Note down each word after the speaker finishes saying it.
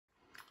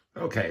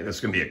Okay, this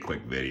is going to be a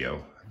quick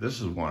video. This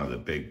is one of the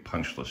big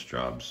punchless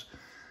jobs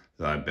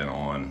that I've been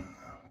on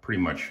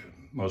pretty much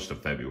most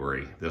of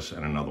February, this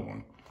and another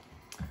one.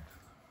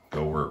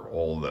 Go over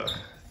all the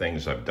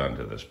things I've done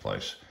to this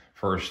place.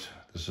 First,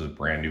 this is a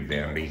brand new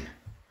vanity,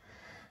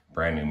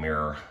 brand new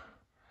mirror,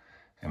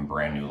 and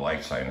brand new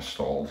lights I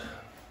installed.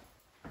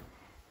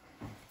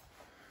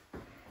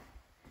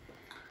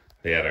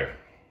 They had a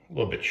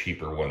little bit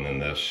cheaper one than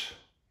this.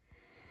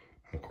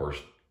 Of course,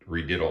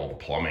 redid all the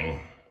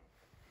plumbing.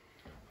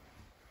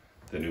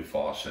 The new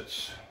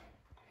faucets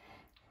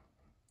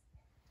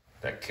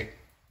that kicked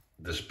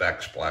this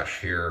backsplash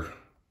here,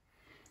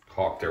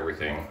 caulked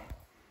everything,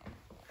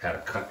 had to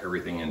cut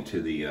everything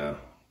into the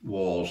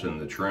walls and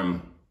the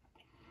trim.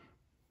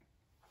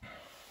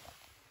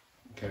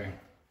 Okay,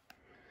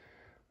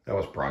 that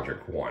was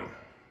project one.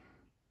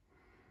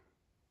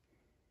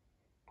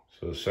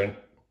 So the sink,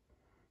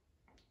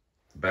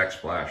 the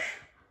backsplash,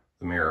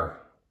 the mirror,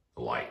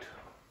 the light.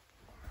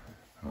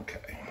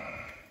 Okay.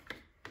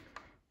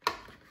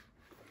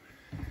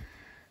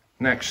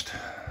 Next,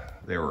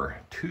 there were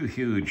two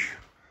huge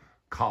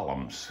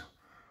columns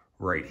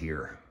right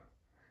here.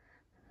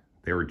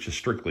 They were just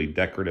strictly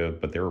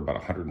decorative, but they were about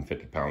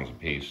 150 pounds a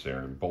piece.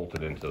 They're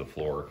bolted into the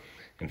floor.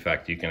 In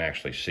fact, you can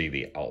actually see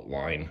the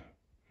outline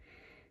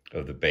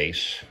of the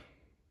base.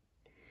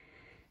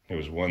 There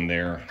was one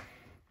there,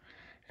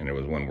 and there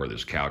was one where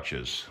this couch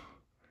is.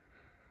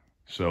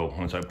 So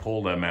once I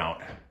pulled them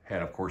out,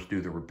 had of course do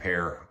the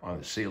repair on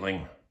the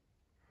ceiling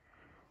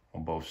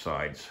on both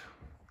sides,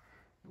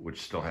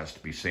 which still has to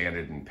be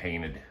sanded and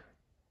painted.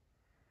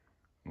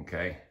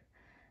 Okay.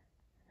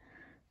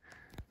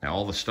 Now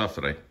all the stuff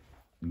that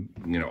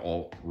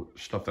all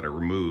stuff that I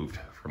removed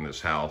from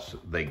this house,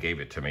 they gave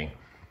it to me,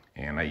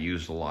 and I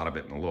used a lot of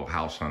it in a little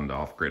house on the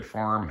off-grid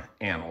farm,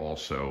 and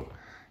also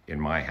in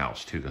my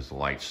house too, because the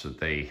lights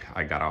that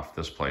I got off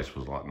this place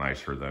was a lot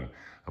nicer than,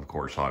 of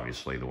course,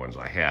 obviously the ones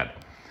I had.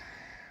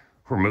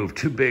 Removed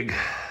two big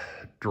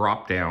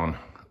drop-down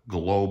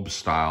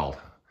globe-style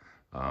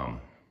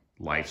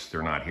lights.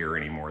 They're not here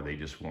anymore. They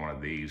just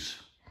wanted these.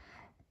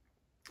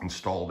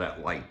 Installed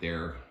that light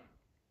there.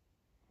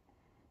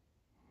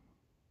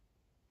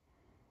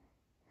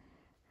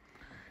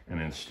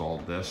 And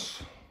installed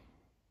this.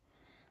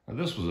 Now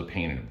this was a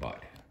pain in the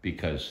butt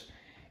because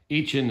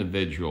each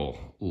individual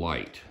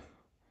light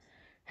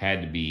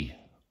had to be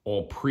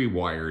all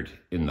pre-wired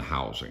in the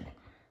housing.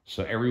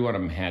 So every one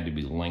of them had to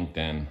be linked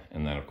in,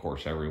 and then of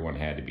course everyone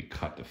had to be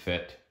cut to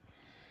fit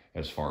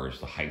as far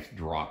as the height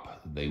drop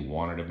they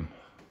wanted them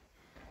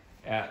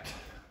at.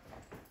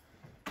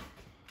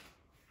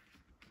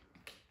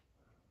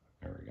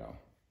 There we go.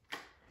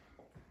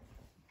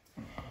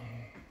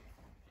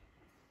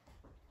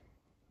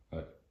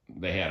 But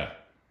they had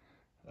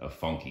a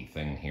funky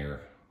thing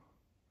here,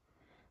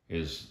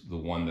 is the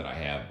one that I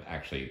have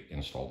actually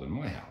installed in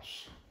my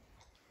house,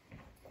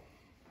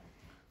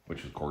 which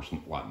is of course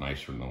a lot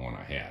nicer than the one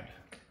I had.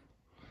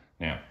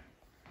 Now,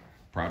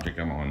 project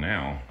I'm on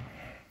now,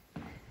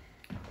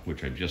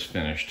 which I just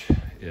finished,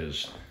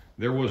 is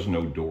there was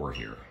no door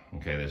here.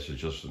 Okay, this is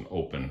just an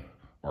open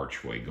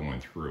archway going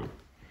through.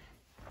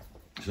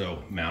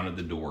 So mounted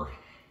the door.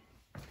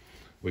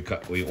 We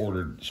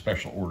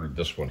special ordered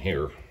this one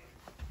here.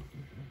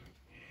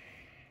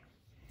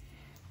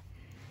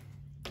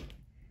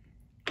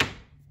 There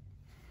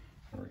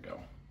we go.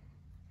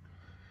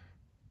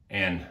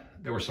 And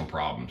there were some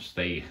problems.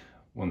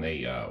 When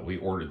we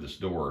ordered this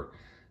door,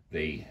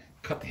 they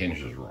cut the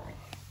hinges wrong.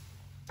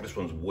 This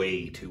one's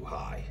way too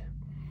high.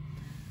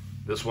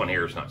 This one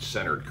here is not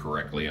centered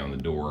correctly on the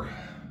door.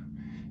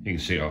 You can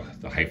see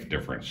the height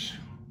difference.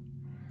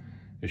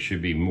 It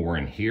should be more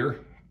in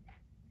here,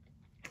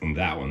 and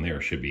that one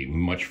there should be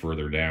much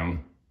further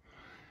down,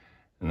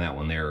 and that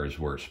one there is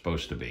where it's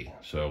supposed to be.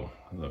 So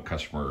the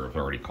customer has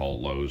already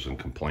called Lowe's and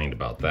complained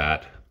about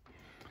that.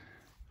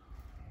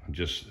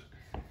 Just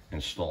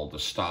installed the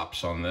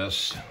stops on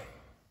this.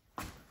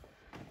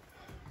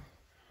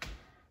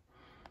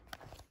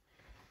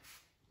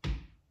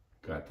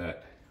 Got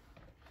that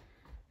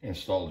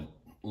installed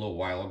a little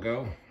while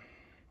ago.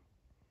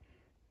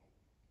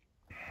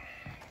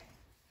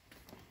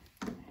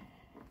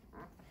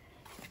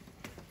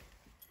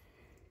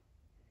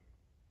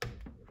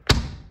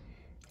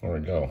 There we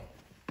go.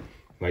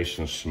 Nice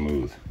and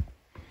smooth.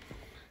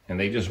 And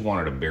they just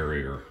wanted a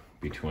barrier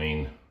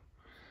between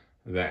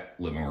that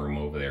living room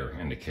over there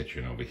and the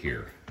kitchen over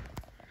here.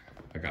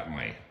 I got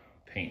my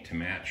paint to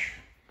match.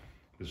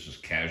 This is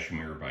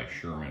Cashmere by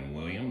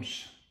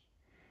Sherwin-Williams,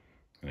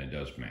 and it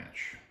does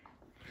match.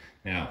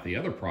 Now, the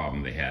other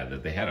problem they had,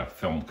 that they had a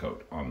film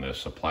coat on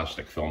this, a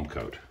plastic film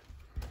coat.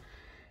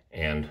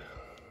 And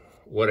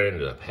what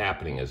ended up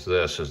happening is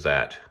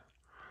that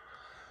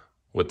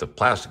with the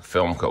plastic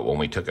film coat, when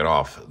we took it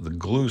off, the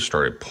glue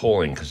started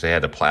pulling because they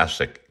had the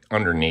plastic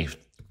underneath.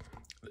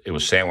 It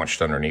was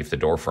sandwiched underneath the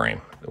door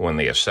frame when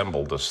they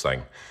assembled this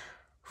thing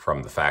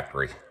from the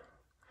factory.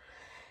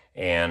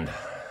 And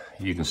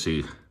you can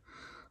see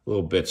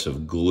little bits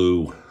of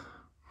glue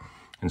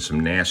and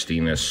some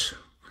nastiness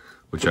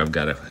which I've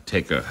got to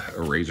take a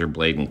razor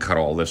blade and cut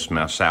all this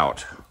mess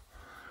out.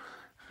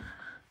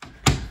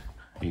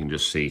 You can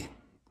just see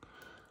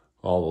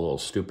all the little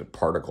stupid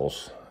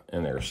particles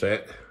in there. See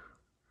it?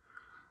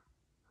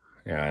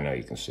 Yeah, I know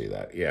you can see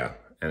that. Yeah,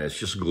 and it's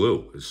just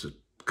glue. It's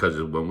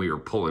because when we were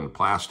pulling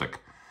plastic,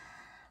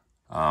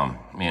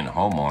 me and the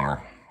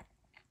homeowner,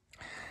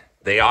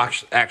 they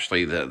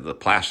actually, the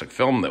plastic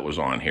film that was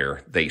on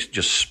here, they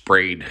just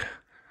sprayed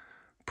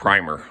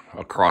primer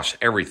across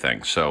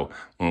everything. So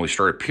when we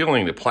started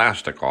peeling the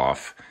plastic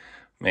off,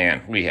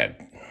 man, we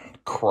had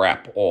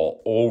crap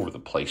all over the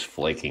place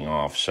flaking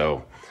off.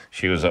 So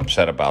she was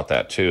upset about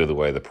that too, the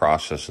way the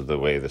process of the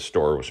way the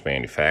store was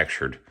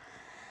manufactured.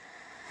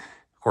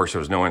 Of course, there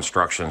was no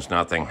instructions,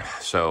 nothing.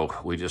 So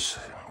we just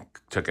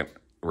took a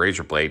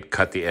razor blade,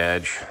 cut the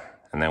edge,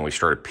 and then we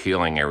started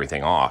peeling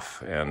everything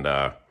off. And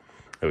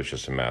it was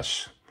just a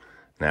mess.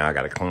 Now I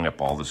got to clean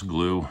up all this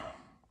glue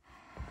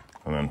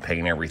and then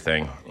paint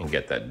everything and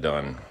get that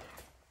done.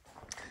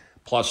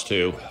 Plus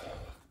two,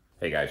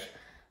 hey guys,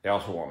 they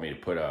also want me to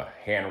put a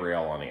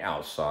handrail on the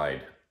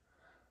outside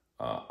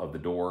of the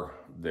door.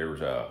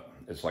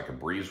 It's like a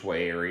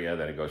breezeway area,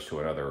 then it goes to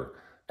another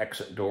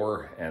exit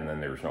door, and then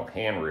there's no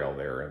handrail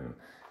there.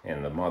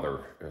 And the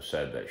mother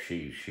said that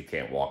she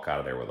can't walk out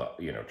of there without,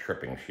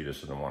 tripping. She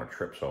just doesn't want to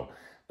trip. So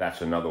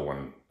that's another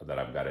one that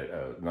I've got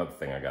another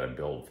thing I got to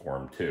build for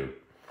him too.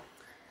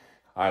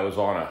 I was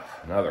on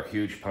another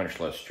huge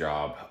punch list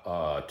job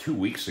 2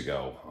 weeks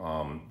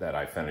ago that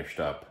I finished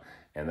up,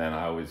 and then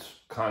I was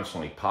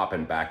constantly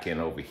popping back in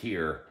over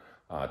here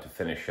to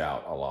finish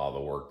out a lot of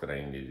the work that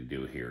I needed to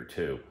do here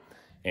too.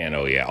 And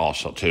oh yeah,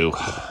 also too,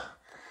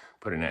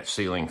 put in that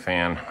ceiling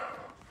fan.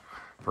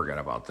 Forgot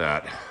about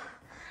that.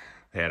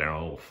 They had an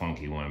old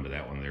funky one, but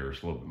that one there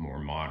is a little bit more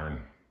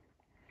modern.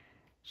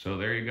 So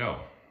there you go.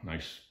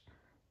 Nice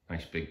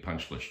big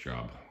punch list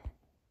job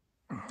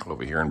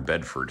over here in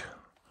Bedford.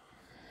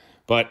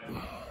 But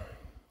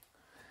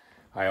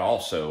I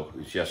also,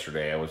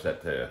 yesterday I was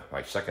at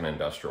my second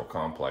industrial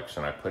complex,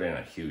 and I put in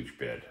a huge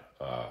bid,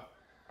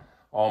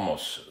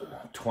 almost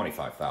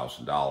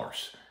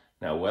 $25,000.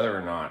 Now, whether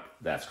or not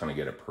that's going to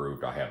get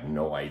approved, I have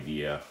no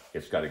idea.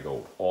 It's got to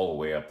go all the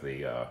way up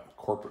the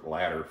corporate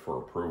ladder for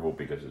approval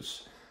because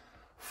it's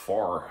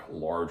far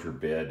larger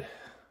bid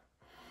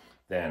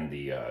than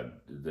the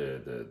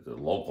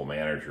local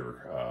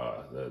manager,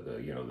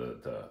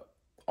 the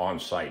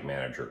on-site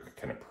manager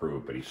can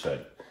approve. But he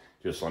said,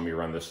 just let me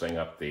run this thing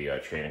up the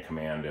chain of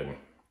command, and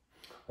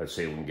let's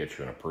see if we can get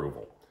you an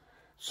approval.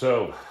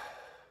 So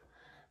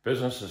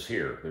business is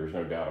here. There's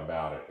no doubt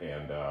about it,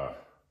 and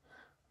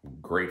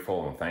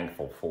grateful and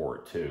thankful for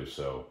it too.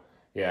 So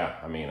yeah,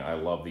 I mean, I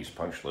love these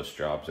punch list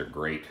jobs. They're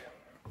great.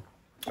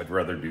 I'd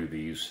rather do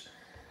these.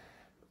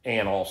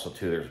 And also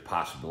too, there's a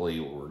possibility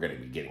we're going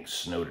to be getting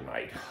snow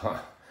tonight.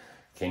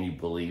 Can you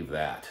believe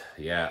that?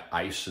 Yeah,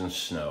 ice and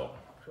snow,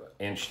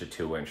 1 to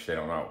 2 inches. They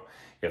don't know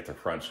if the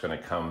front's going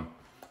to come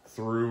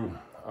through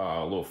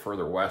a little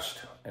further west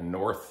and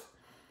north,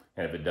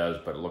 and if it does,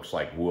 but it looks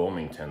like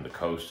Wilmington, the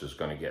coast, is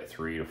going to get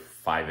 3 to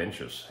 5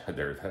 inches.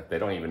 They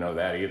don't even know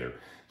that either.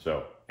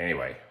 So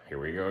anyway, here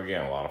we go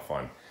again. A lot of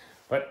fun.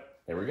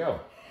 But there we go.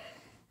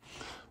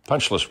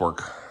 Punch list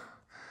work.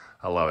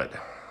 I love it.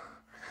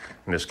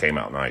 And this came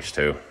out nice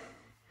too.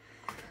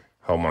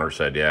 Homeowner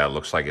said, yeah, it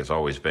looks like it's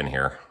always been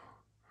here.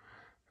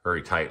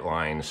 Very tight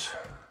lines.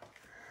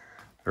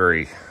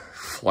 Very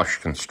flush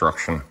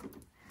construction.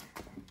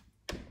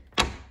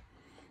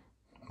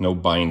 No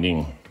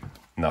binding.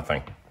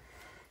 Nothing.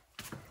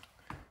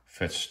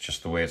 Fits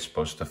just the way it's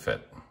supposed to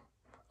fit.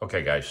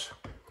 Okay, guys.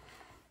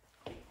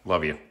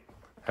 Love you.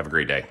 Have a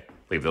great day.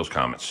 Leave those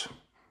comments.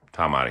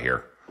 Tom out of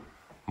here.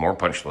 More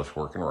punch list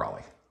work in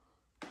Raleigh.